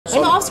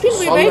And off screen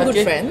we're very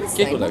good friends.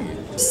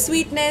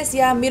 Sweetness,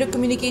 yeah, मेरो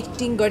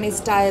communicating गर्ने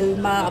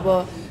स्टाइलमा अब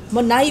म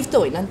नाइभ त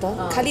होइन नि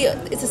त खाली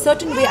it's a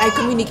certain way I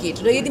communicate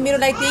र यदि मेरो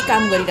लागि त्यही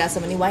काम गरिरहेछ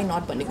भने वाइ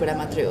नट भन्ने कुरा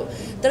मात्रै हो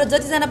तर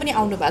जतिजना पनि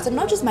आउनु भएको छ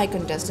नट जस्ट माई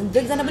कन्टेस्टेन्ट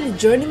जतिजना पनि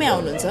जर्नीमै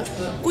आउनुहुन्छ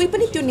कोही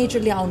पनि त्यो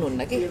नेचरले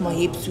आउनुहुन्न कि म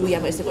हेप्छु या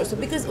म यस्तो गर्छु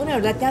बिकज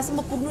उनीहरूलाई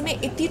त्यहाँसम्म पुग्नु नै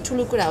यति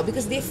ठुलो कुरा हो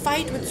because they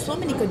fight with so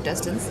many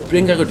contestants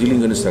प्रियङ्काको dealing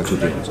गर्ने स्टाइल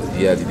छुट्टै हुन्छ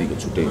या दिदीको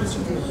छुट्टै हुन्छ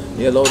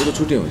या लौरीको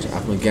छुट्टै हुन्छ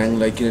आफ्नो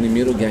ग्याङलाई किनभने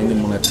मेरो ग्याङले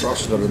मलाई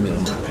ट्रस्ट गरेर मेरो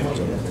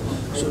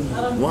सो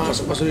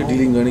उहाँहरूसँग कसरी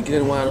डिलिङ गर्ने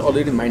किनभने उहाँहरू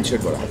अलरेडी माइन्ड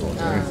सेट भएर आएको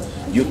हुन्छ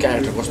यो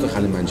क्यारेक्टर कस्तो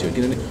खाले मान्छे हो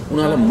किनभने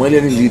उनीहरूलाई मैले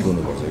नै लिड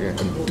गर्नुपर्छ क्या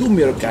अनि त्यो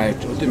मेरो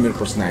क्यारेक्टर हो त्यो मेरो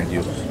पर्सनालिटी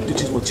हो त्यो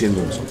चिज म चेन्ज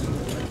गर्न सक्छु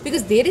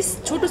बिकज धेरै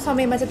छोटो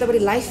समयमा चाहिँ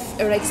तपाईँले लाइफ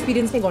एउटा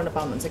एक्सपिरियन्स नै गर्न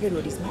पाउनुहुन्छ क्या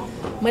रोडिजमा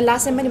मैले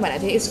लास्ट टाइम पनि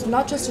भनेको थिएँ it's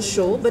not just a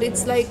so but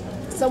it's like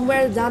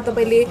somewhere जहाँ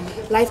तपाईँले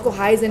लाइफको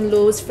highs and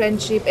lodge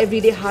friendship every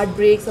day heart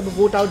breaks अब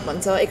भोट आउट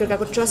भन्छ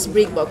एकअर्काको ट्रस्ट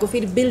ब्रेक भएको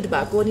फेरि बिल्ड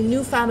भएको अनि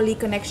न्यू फ्यामिली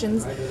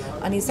कनेक्सन्स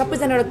अनि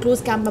सबैजना एउटा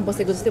क्लोज क्याम्पमा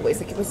बसेको जस्तै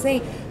भइसकेपछि चाहिँ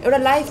एउटा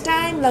लाइफ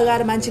टाइम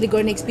लगाएर मान्छेले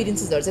गर्ने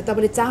एक्सपिरियन्सेसहरू चाहिँ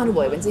तपाईँले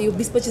चाहनुभयो भने चाहिँ यो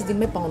 20-25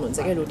 दिनमै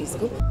पाउनुहुन्छ क्या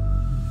रोडिजको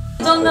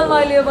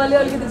जङ्गलमा अलिअलि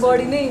अलिकति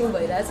बढी नै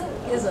भइरहेछ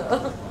के छ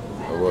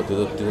अब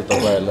त्यो त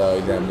तपाईँहरूलाई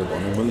अहिले हामीले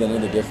भन्नु मिल्दैन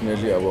नि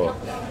डेफिनेटली अब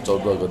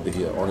 14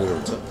 गतेदेखि अनेर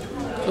हुन्छ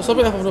सो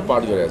सबै आफ्नो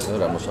पार्ट गरिरहेको छ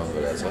राम्रोसँग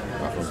गरिरहेको छ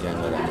आफ्नो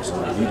ज्ञानलाई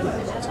राम्रोसँग लिड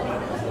गरिरहेको छ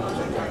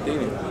त्यही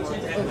नै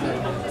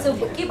सो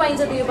के पाइन्छ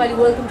त्यो योपालि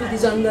वेलकम टु दि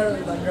जङ्गल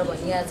भनेर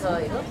भनिएको छ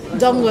होइन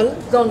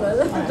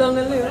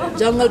जङ्गल नै हो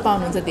जङ्गल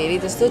पाउनुहुन्छ धेरै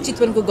जस्तो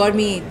चितवनको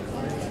गर्मी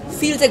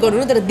फिल चाहिँ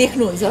गर्नु तर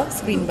देख्नुहुन्छ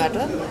स्क्रिनबाट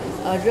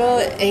र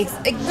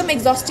एकदम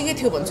एक्जस्टिङै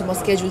थियो भन्छु म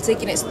स्केड्युल चाहिँ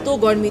किन यस्तो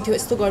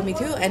गर्मी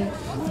थियो एन्ड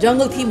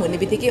जङ्गल थिम हुने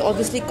बित्तिकै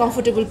अभियसली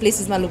कम्फर्टेबल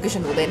प्लेसेसमा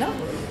लोकेसन हुँदैन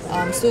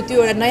सो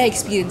त्यो एउटा नयाँ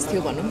एक्सपिरियन्स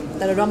थियो भनौँ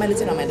तर रमाइलो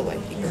चाहिँ रमाइलो भयो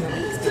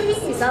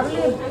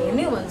हिसाबले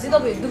हेर्ने हो भने चाहिँ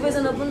तपाईँहरू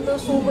दुवैजना पनि त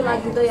सोको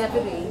लागि त या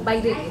फिर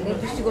बाहिर हेर्ने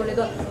दृष्टिकोणले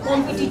त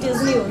कम्पिटिटिभ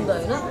नै हो नि त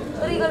होइन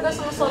तर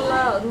एकअर्कासँग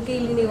सल्लाहहरू केही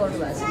लिने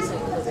गर्नुभएको छ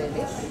छैन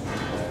तपाईँहरूले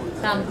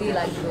कामकै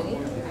लागि पनि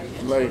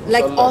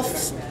like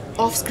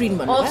off screen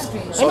and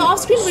off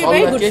screen we're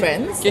very good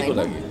friends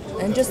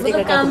and just like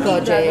a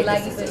project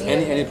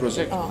any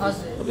project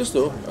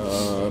त्यस्तो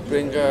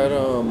प्रियङ्का र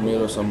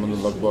मेरो सम्बन्ध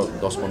लगभग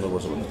 10-15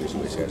 वर्षभन्दा बेसी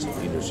भइसकेको छ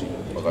इन्डस्ट्री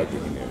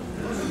अगाडिदेखि नै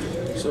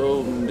so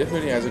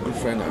definitely as a good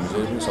friend हामी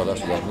जहिले पनि सल्लाह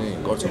सुझाव नै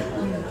गर्छौँ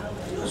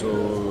सो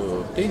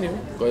त्यही नै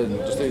हो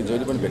जस्तै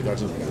जहिले पनि भेटघाट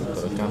चाहिँ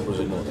तर काम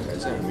प्रोजेक्टमा हुँदाखेरि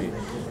चाहिँ हामी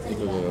एक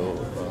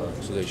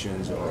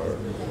सजेसन्स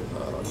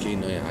केही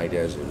नयाँ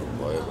आइडियाजहरू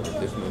भयो भने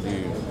डेफिनेटली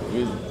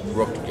विल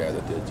वर्क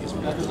टुगेदर त्यो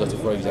चिजमा जस्तै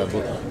फर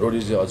इक्जाम्पल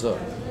रोडिजले अझ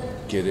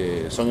के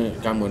अरे सँगै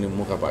काम गर्ने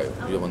मौका पायो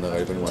योभन्दा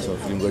अगाडि पनि उहाँसँग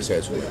फिल्म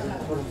गरिसकेको छु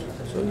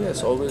so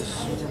yes always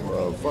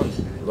fun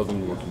loving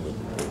working with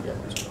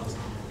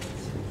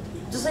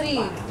जसरी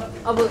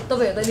अब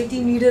तपाईँहरू त अहिले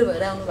टिम लिडर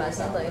भएर आउनु भएको छ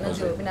नि त होइन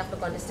जो पनि आफ्नो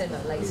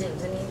कन्टेस्टेन्टहरूलाई चाहिँ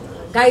हुन्छ नि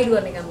गाइड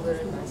गर्ने काम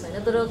गरिरहनु भएको छ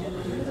होइन तर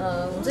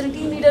हुन्छ नि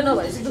टिम लिडर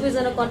नभएर चाहिँ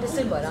दुवैजना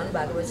कन्टेस्टेन्ट भएर आउनु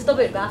भएको भए चाहिँ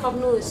तपाईँहरूको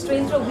आफ्नो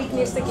स्ट्रेन्थ र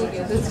विकनेस चाहिँ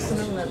के हो त्यो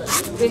सुन्नु न त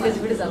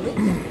बेन्डेजबाट जाने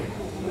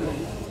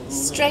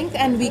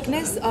स्ट्रेङ्थ एन्ड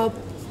विकनेस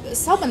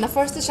सबभन्दा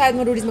फर्स्ट त सायद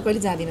म रोडिजमा कहिले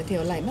जाँदिनँ थिएँ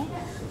होला होइन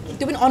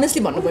त्यो पनि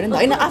अनेस्टली भन्नु पऱ्यो नि त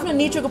होइन आफ्नो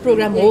नेचरको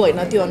प्रोग्राम हो होइन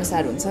त्यो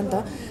अनुसार हुन्छ नि त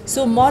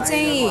सो म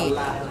चाहिँ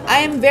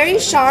I am very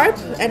sharp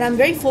and I am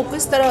very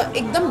focus तर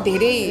एकदम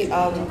धेरै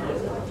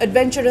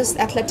एडभेन्चरस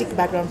एथलेटिक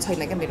ब्याकग्राउन्ड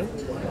छैन क्या मेरो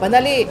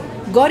भन्नाले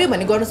गऱ्यो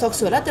भने गर्न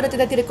सक्छु होला तर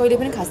त्यतातिर कहिले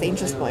पनि खासै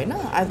इन्ट्रेस्ट भएन I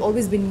have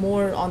always been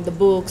more on the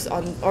books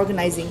on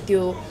organising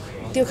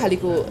त्यो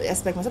खालको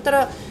एस्पेक्टमा छ तर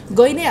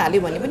गइ नै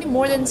हाल्यो भने पनि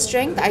more than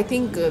strength I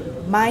think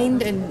mind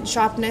and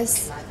sharpness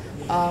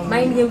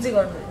mind game चाहिँ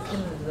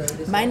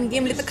गर्नु माइन्ड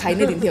गेमले त खाइ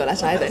नै दिन्थ्यो होला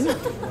सायद होइन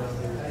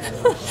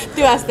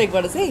त्यो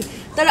एस्पेक्टबाट चाहिँ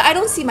तर I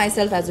don't see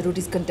myself as a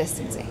Roadies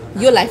contestant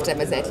चाहिँ यो लाइफ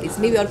टाइममा चाहिँ एटलिस्ट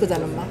मेबी अर्को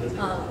जन्ममा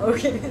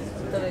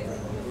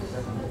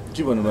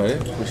के भन्नुभयो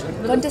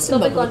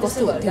कन्टेस्टेन्ट भएको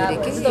कस्तो हुन्थ्यो अरे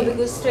के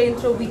तपाईँको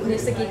स्ट्रेन्थ र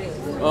विकनेस चाहिँ के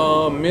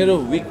हुन्छ मेरो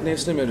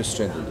विकनेस नै मेरो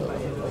स्ट्रेन्थ हुन्छ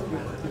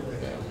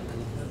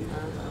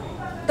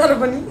तर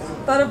पनि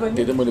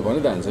त्यही त मैले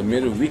भन्नु त हाल्छ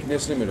मेरो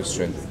विकनेस नै मेरो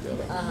स्ट्रेन्थ हुन्थ्यो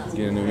होला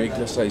किनभने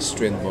विकनेसलाई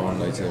स्ट्रेन्थ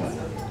बनाउनलाई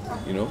चाहिँ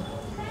you know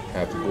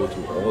have to go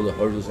through all the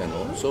hurdles and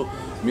all so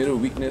मेरो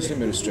weakness नै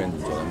मेरो strength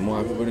हुन्छ होला म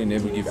आफै पनि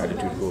never give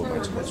attitude को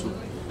मान्छे छु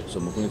सो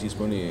म कुनै चिज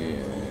पनि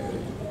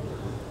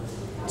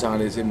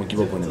चाँडै चाहिँ म गिभ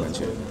अप गर्ने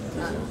मान्छे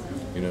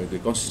you know the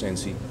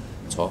consistency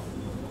छ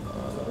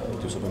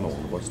त्यो सबैमा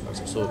हुनुपर्छ लाग्छ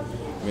सो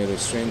मेरो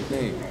strength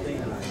नै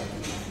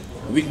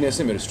weakness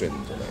नै मेरो strength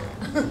हुन्छ होला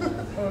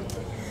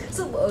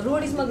सो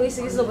रोडिजमा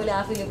गइसकेपछि तपाईँले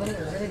आफैले पनि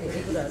हुन्छ नि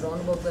धेरै कुराहरू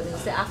अनुभव गर्ने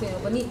जस्तै आफैमा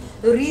पनि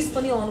रिस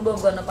पनि अनुभव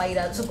गर्न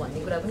पाइरहेको छु भन्ने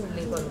कुरा पनि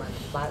उल्लेख गर्नु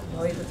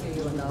भएको थियो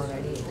योभन्दा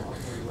अगाडि होइन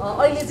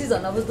अहिले चाहिँ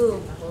झन् अब त्यो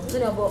हुन्छ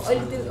नि अब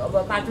अहिले त्यो अब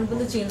प्याटर्न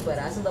पनि त चेन्ज भएर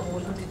आएको छ नि त अब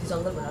वेलकम टु दि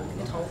जङ्गल भनेर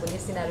अलिकति ठाउँ पनि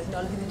सिनारी पनि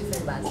अलिकति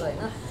डिफ्रेन्ट भएको छ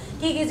होइन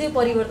के चाहिँ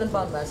परिवर्तन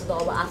पाउनु भएको छ त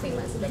अब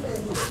आफैमा चाहिँ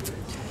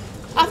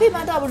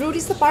आफैमा त अब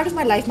रोडिज त पार्ट अफ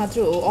माई लाइफ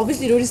मात्र हो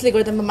अभियसली रोडिजले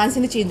गर्दा मान्छे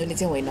नै चेन्ज हुने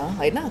चाहिँ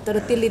होइन तर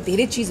त्यसले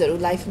धेरै चिजहरू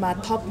लाइफमा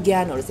थप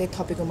ज्ञानहरू चाहिँ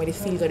थपेको मैले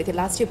फिल गरेको थिएँ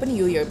लास्ट इयर पनि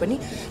यो इयर पनि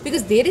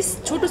बिकज धेरै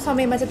छोटो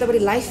समयमा चाहिँ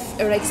तपाईँले लाइफ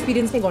एउटा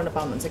एक्सपिरियन्स नै गर्न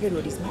पाउनुहुन्छ क्या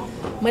रोडिजमा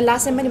मैले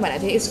लास्ट टाइम पनि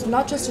भनेको थिएँ it's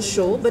not just a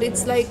so but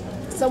it's like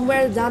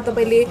somewhere जहाँ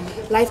तपाईँले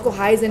लाइफको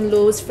highs and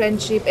lodge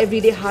friendship every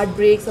day heart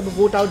breaks अब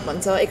भोट आउट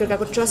भन्छ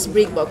एकअर्काको ट्रस्ट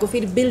ब्रेक भएको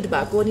फेरि बिल्ड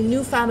भएको अनि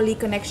न्यू फ्यामिली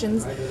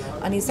कनेक्सन्स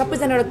अनि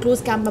सबैजना एउटा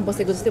क्लोज क्याम्पमा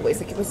बसेको जस्तै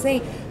भइसकेपछि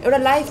चाहिँ एउटा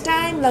लाइफ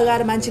टाइम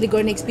लगाएर मान्छेले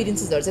गर्ने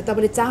एक्सपिरियन्सेसहरू चाहिँ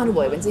तपाईँले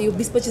चाहनुभयो भने चाहिँ यो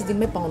 20-25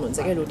 दिनमै पाउनुहुन्छ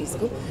क्या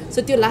रोडिजको सो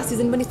त्यो लास्ट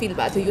सिजन पनि फिल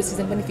भएको थियो यो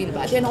सिजन पनि फिल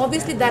भएको थियो and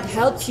obviously that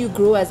helps you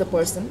grow as a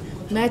person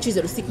नयाँ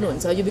चिजहरू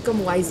सिक्नुहुन्छ you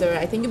become visor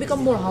I think you become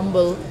more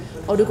humble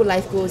अरूको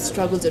लाइफको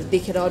स्ट्रगल्सहरू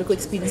देखेर अरूको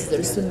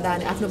एक्सपिरियन्सेसहरू सुन्दा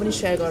अनि आफ्नो पनि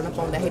सेयर गर्न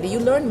पाउँदाखेरि यु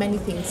लर्न मेनी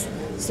थिङ्स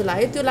जस्तो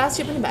लाग्यो त्यो लास्ट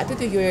इयर पनि भएको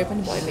थियो त्यो इयर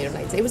पनि भयो मेरो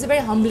लागि चाहिँ it was a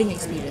very humbling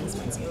experience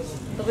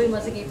तपाईँमा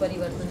चाहिँ केही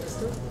परिवर्तन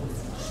जस्तो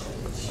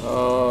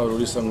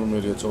रोडिजसँग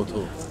मेरो चौथो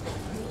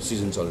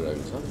सिजन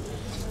चलिरहेको छ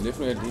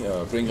डेफिनेटली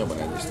प्रियङ्का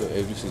भने जस्तो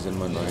एभ्री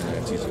सिजनमा नयाँ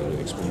नयाँ चिजहरू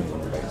एक्सपेरिमेन्ट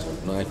गर्नु पाइन्छ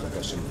नयाँ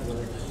कम्पेसन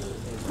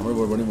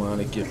हाम्रोबाट पनि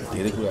उहाँले के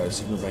धेरै कुराहरू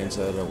सिक्नु पाइन्छ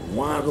र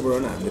उहाँकोबाट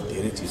पनि हामीले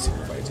धेरै चिज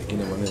सिक्नु पाइन्छ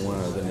किनभने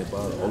उहाँहरू त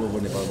नेपाल अल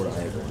ओभर नेपालबाट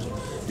आएको हुन्छ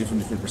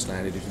डिफ्रेन्ट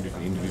पर्सनालिटी डिफ्रेन्ट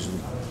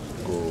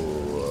इन्डिभिजुअलको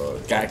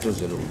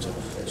क्यारेक्टर्सहरू हुन्छ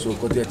सो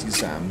कतिवटा चिज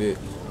चाहिँ हामीले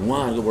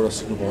उहाँहरूकोबाट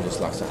सिक्नु पाउँ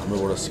जस्तो लाग्छ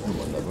हाम्रोबाट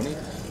सिक्नुभन्दा पनि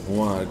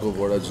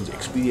उहाँहरूकोबाट जुन चाहिँ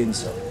एक्सपिरियन्स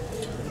छ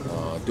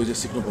त्यो चाहिँ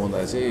सिक्नु पाउँदा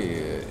चाहिँ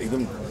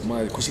एकदम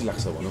मलाई खुसी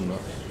लाग्छ भनौँ न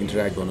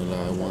इन्टरेक्ट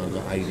गर्नुलाई उहाँहरूको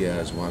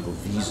आइडियाज उहाँको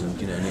भिजन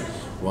किनभने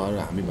उहाँहरू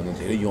हामीभन्दा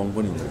धेरै यङ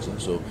पनि हुनुहुन्छ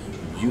सो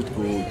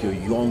युथको त्यो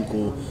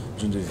यङको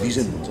जुन चाहिँ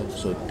भिजन हुन्छ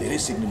सो धेरै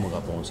सिक्ने मौका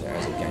पाउँछ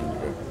एज अ ग्याङ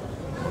लिडर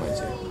मलाई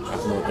चाहिँ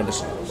आफ्नो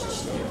कन्टेस्ट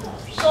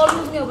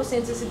सर्टमा पनि अब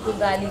सेन्सरसिपको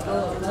गालीको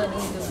हुन्छ नि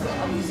त्यो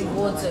म्युजिक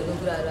वर्ड्सहरूको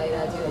कुराहरू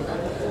आइरहेको थियो होइन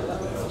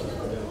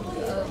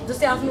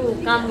जस्तै आफ्नो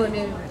काम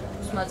गर्ने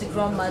उसमा चाहिँ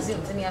क्रममा चाहिँ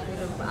हुन्छ नि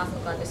आफ्नो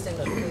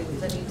कन्टेस्टेन्टहरू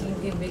हुन्छ नि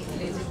टिमकै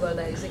व्यक्तिले चाहिँ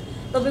गर्दाखेरि चाहिँ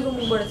तपाईँको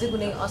मुखबाट चाहिँ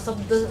कुनै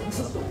अशब्द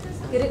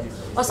के अरे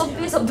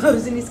असभ्य शब्दहरू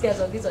चाहिँ निस्किएको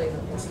छ कि छैन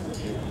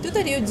त्यो त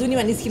यो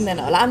जुनीमा निस्किँदैन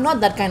होला आम not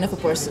that kind of a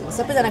person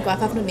सबैजनाको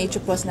आफ्नो नेचर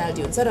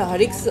पर्सनालिटी हुन्छ र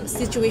हरेक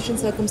सिचुएसन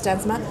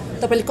सर्कमस्टान्समा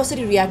तपाईँले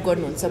कसरी रियाक्ट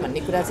गर्नुहुन्छ भन्ने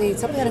कुरा चाहिँ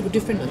सबैजनाको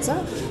डिफ्रेन्ट हुन्छ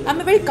आम अ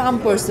भेरी काम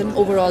पर्सन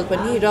ओभरअल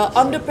पनि र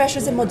अन्डर प्रेसर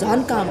चाहिँ म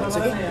झन् काम हुन्छु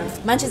कि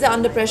मान्छे चाहिँ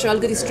अन्डर प्रेसर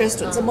अलिकति स्ट्रेस्ड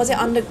हुन्छ म चाहिँ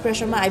अन्डर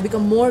प्रेसरमा आई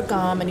बिकम मोर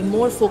काम अनि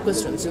मोर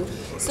फोकस्ड हुन्छु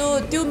सो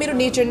त्यो मेरो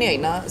नेचर नै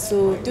होइन सो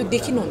त्यो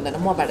देखिनु हुँदैन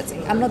मबाट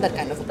चाहिँ आम नट द्याट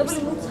काइन्ड अफ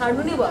तपाईँले मुख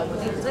छाड्नु नै भयो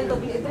भने चाहिँ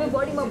तपाईँले एकदमै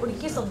बढीमा बढी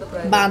के शब्द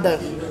प्रयोग बाँदर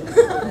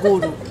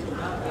गोरु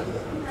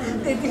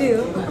त्यति नै हो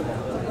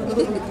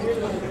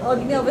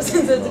अघि नै अब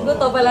सेन्सरसिपको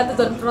तपाईँलाई त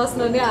झन् प्रश्न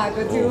नै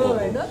आएको थियो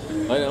होइन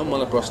होइन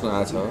मलाई प्रश्न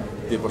आएको छ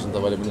त्यो प्रश्न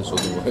तपाईँले पनि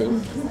सोध्नुभयो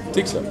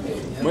ठिक छ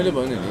मैले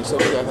भने नि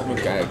सबैको आफ्नो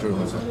क्यारेक्टर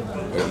हुन्छ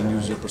एउटा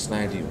इन्डिभिजुअल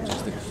पर्सनालिटी हुन्छ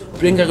जस्तै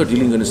प्रियङ्काको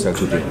डिलिङ गर्ने स्टाइल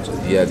छुट्टै हुन्छ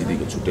दिया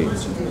दिदीको छुट्टै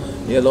हुन्छ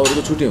या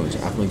लौरीको छुट्टै हुन्छ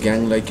आफ्नो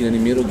ग्याङलाई किनभने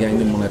मेरो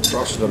ग्याङले मलाई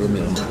ट्रस्ट गरेर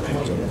मेरो हुन्छ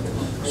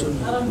सो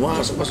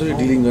उहाँहरूसँग कसरी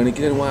डिलिङ गर्ने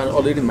किनभने उहाँहरू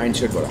अलरेडी माइन्ड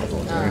सेट भएर आएको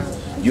हुन्छ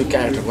यो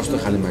क्यारेक्टर कस्तो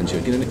खाले मान्छे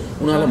हो किनभने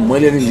उनीहरूलाई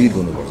मैले नै लिड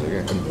गर्नुपर्छ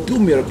क्या अनि त्यो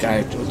मेरो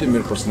क्यारेक्टर हो त्यो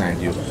मेरो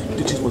पर्सनालिटी हो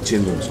त्यो चिज म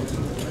चेन्ज गर्न सक्छु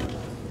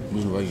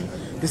बुझ्नुभयो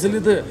त्यसैले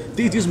त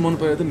त्यही चिज मन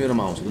परेर त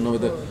मेरोमा आउँछ नभए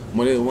त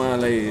मैले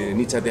उहाँलाई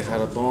निचा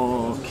देखाएर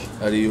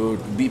अरे यो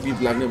बिपी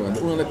लाग्ने भने त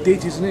उनीहरूलाई त्यही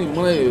चिज नै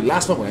मलाई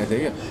लास्टमा भनेको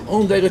थिएँ क्या औँ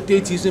दाइको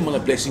त्यही चिज चाहिँ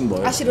मलाई ब्लेसिङ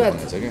भयो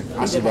भनेको छ क्या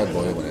आशीर्वाद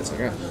भयो भनेको छ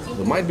क्या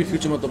माइट बी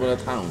फ्युचरमा तपाईँलाई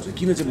थाहा हुन्छ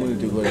किन चाहिँ मैले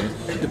त्यो गरेँ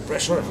त्यो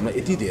प्रेसर हामीलाई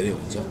यति धेरै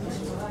हुन्छ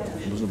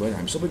बुझ्नुभयो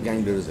हामी सबै ग्याङ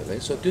लिडर्सहरूलाई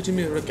सो त्यो चाहिँ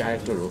मेरो एउटा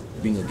क्यारेक्टर हो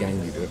बिङ अ ग्याङ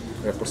लिडर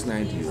एउटा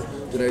पर्सनालिटी हो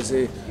त्यसलाई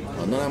चाहिँ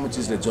नराम्रो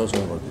चिजले जज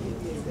नगरिदिनु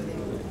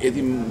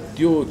यदि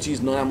त्यो चिज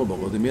नराम्रो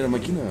भएको त मेरोमा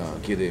किन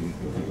के अरे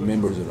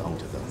मेम्बर्सहरू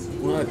आउँथ्यो त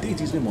उनीहरूलाई त्यही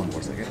चिज नै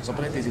मनपर्छ क्या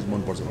सबैलाई त्यही चिज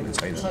मनपर्छ भन्ने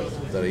छैन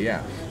तर या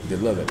त्यो ल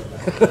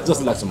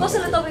जस्तो लाग्छ मलाई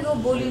कसैलाई तपाईँको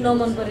बोली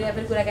नमन परेर या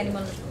फेरि कुराकानी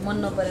मन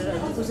नपरेर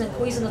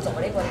कोहीसँग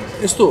झगडै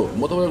परेको यस्तो म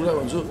तपाईँलाई कुरा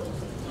भन्छु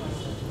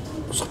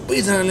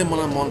सबैजनाले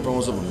मलाई मन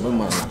पराउँछ भन्ने पनि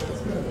मलाई लाग्दैन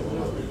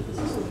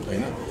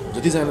होइन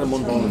जतिजनाले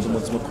मन पराउनुहुन्छ म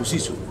त्यसमा खुसी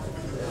छु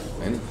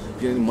होइन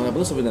किनभने मलाई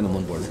पनि सबैजना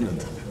मन पर्दैन नि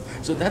त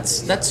सो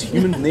द्याट्स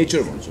ह्युमन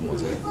नेचर भन्छु म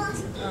चाहिँ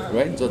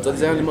राइट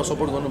जतिजनाले म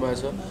सपोर्ट गर्नुभएको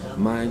छ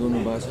माया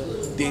गर्नुभएको छ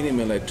त्यही नै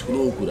मेरो लागि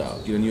ठुलो कुरा हो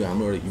किनभने यो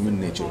हाम्रो एउटा ह्युमन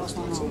नेचर जस्तो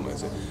लाग्छ मलाई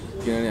चाहिँ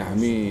किनभने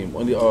हामी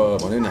अलि भन्यो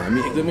भने हामी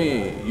एकदमै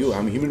यो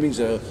हामी ह्युमन बिङ्स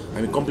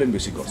हामी कम्प्लेन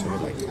बेसी गर्छौँ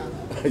लाइक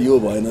यो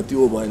भएन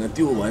त्यो भएन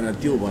त्यो भएन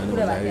त्यो भएन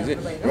भन्दाखेरि चाहिँ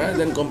रादर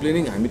देन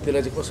कम्प्लेनिङ हामी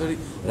त्यसलाई चाहिँ कसरी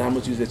राम्रो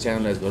चिजले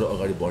च्यानलाइज गरेर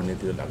अगाडि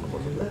बढ्नेतिर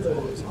लाग्नुपर्छ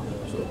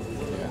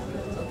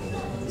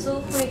सो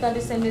कुनै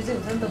कन्टेस्टेन्टले चाहिँ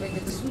हुन्छ नि तपाईँको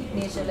त्यो स्विट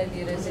नेचरलाई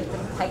लिएर चाहिँ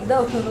एकदम फाइदा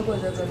उठाउनु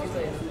खोजेको कि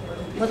छैन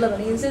मतलब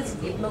भने इन्सेन्स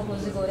हेप्न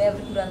खोजेको अरे अब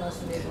कुरा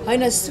नसुनेको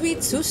होइन स्विट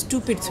छु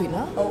स्टुपिड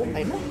छुइनँ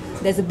होइन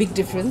that's a big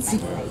difference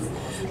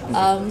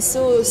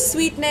so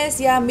sweetness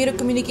या मेरो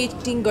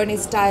कम्युनिकेटिङ गर्ने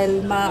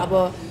स्टाइलमा अब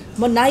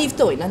म नाइभ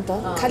त होइन नि त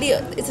खालि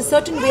it's a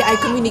certain way I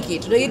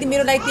communicate र यदि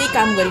मेरो लागि त्यही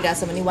काम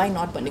गरिरहेछ भने वाइ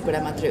नट भन्ने कुरा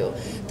मात्रै हो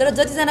तर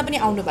जतिजना पनि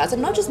आउनु भएको छ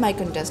नट जस्ट माई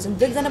कन्टेस्टेन्ट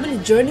जतिजना पनि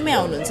जर्नीमै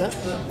आउनुहुन्छ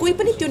कोही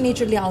पनि त्यो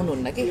नेचरले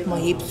आउनुहुन्न कि म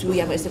हेप्छु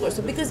या म यस्तो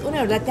गर्छु बिकज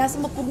उनीहरूलाई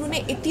त्यहाँसम्म पुग्नु नै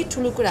यति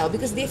ठुलो कुरा हो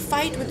because they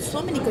fight with so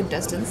many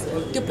contestants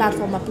त्यो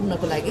प्लेटफर्ममा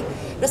पुग्नको लागि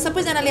र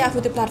सबैजनाले आफू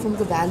त्यो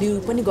प्लेटफर्मको भ्याल्यु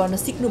पनि गर्न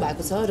सिक्नु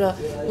भएको छ र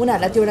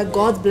उनीहरूलाई त्यो एउटा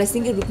गड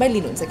ब्लेसिङकै रूपमै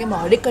लिनुहुन्छ क्या म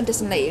हरेक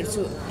कन्टेस्टेन्टलाई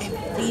हेर्छु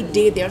every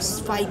day they are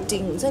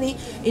fighting हुन्छ नि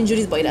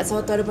इन्जुरिज भइरहेछ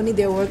तर पनि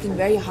they are working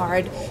very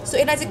hard so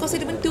यसलाई चाहिँ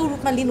कसैले पनि त्यो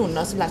रूपमा लिनुहुन्न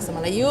जस्तो लाग्छ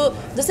मलाई यो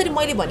जसरी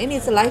मैले भने नि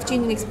it's a life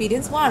changing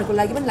experience उहाँहरूको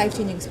लागि पनि लाइफ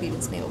चेन्जिङ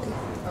एक्सपिरियन्स नै हो कि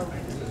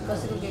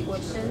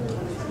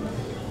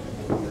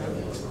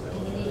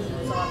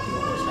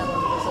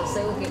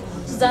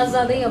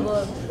जाँदै अब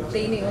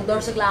त्यही नै हो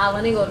दर्शकलाई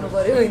आह्वानै गर्नु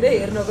पऱ्यो होइन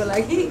हेर्नको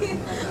लागि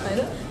होइन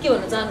के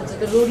भन्न चाहनुहुन्छ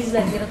त्यो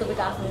रोडिजलाई लिएर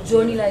तपाईँको आफ्नो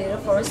जर्नीलाई लिएर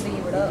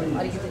फर्स्टदेखिबाट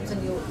अलिकति हुन्छ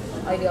नि यो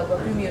अहिले अब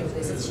प्रिमियर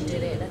हुँदैछ छिटै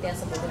नै होइन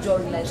त्यहाँसम्मको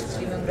जर्नीलाई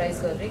रिमेमराइज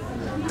गरेर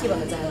के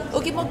भन्न चाहनुहुन्छ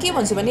ओके म के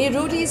भन्छु भने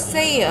रोडिज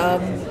चाहिँ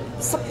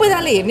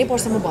सबैजनाले हेर्नै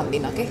पर्छ म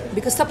भन्दिनँ क्या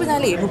बिकज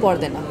सबैजनाले हेर्नु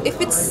पर्दैन if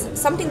it's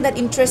something that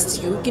interest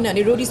you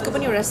किनभने रोडिजको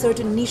पनि एउटा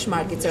सर्टन निश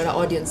मार्केट छ एउटा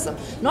अडियन्स छ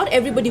not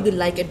everybody will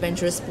like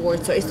adventurous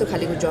sports र यस्तो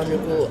खालेको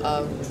जनरको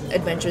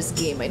एडभेन्चरस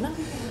गेम होइन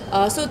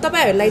सो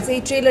तपाईँहरूलाई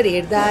चाहिँ ट्रेलर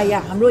हेर्दा या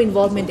हाम्रो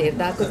इन्भल्भमेन्ट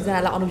हेर्दा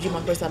कतिजनालाई अनुपजी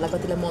मनपर्छ होला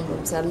कतिलाई मन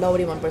हुन्छ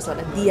लौरी मनपर्छ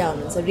होला दिया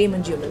हुनुहुन्छ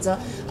रेमनजी हुनुहुन्छ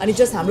अनि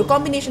जस्ट हाम्रो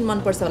कम्बिनेसन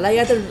मनपर्छ होला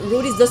या त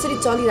रोडिज जसरी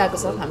चलिरहेको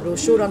छ हाम्रो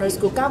सो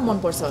रनर्सको काम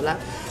मनपर्छ होला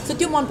सो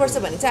त्यो मनपर्छ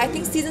भने चाहिँ आई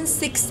थिङ्क सिजन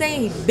 6 चाहिँ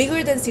बिगर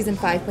देन सिजन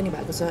 5 पनि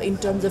भएको छ in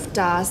terms of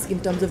task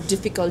in terms of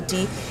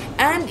difficulty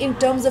and in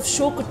terms of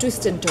सोको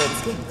ट्विस्ट एन्ड टर्न्स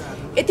कि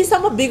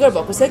यतिसम्म बिगर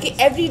भएको छ कि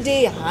एभ्री डे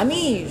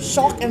हामी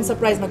सक एन्ड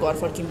सरप्राइजमा घर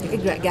फर्किन्थ्यो कि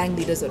ग्याङ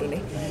लिडर्सहरू नै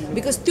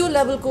बिकज त्यो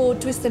लेभलको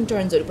ट्विस्ट एन्ड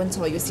टर्न्सहरू पनि छ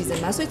यो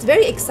सिजनमा so it's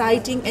very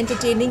exciting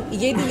entertaining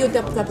यदि यो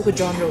तपाईँको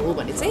जनर हो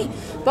भने चाहिँ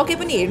पक्कै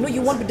पनि हेर्नु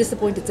यु वन्ट बी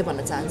डिसपोइन्टेड चाहिँ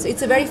भन्न चाहन्छु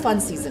it's a very fun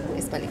season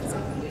यसपालिको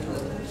चाहिँ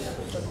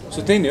सो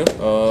त्यही नै हो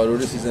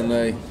रोडी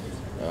सिजनलाई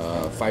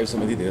 5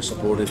 सम्म धेरै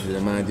सपोर्ट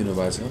धेरै माया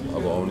दिनुभएको छ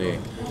अब आउने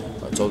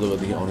 14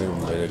 गतिदेखि आउने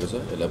भइरहेको छ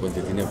यसलाई पनि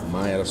त्यति नै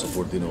माया र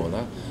सपोर्ट दिनु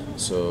होला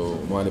सो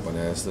उहाँले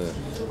भने जस्तो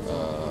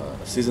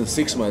सिजन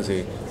 6 मा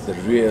चाहिँ the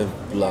real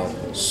blood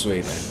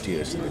sweat and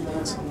tears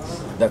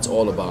that's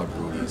all about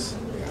Roadies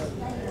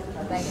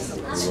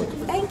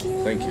Thank you.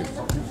 Thank you.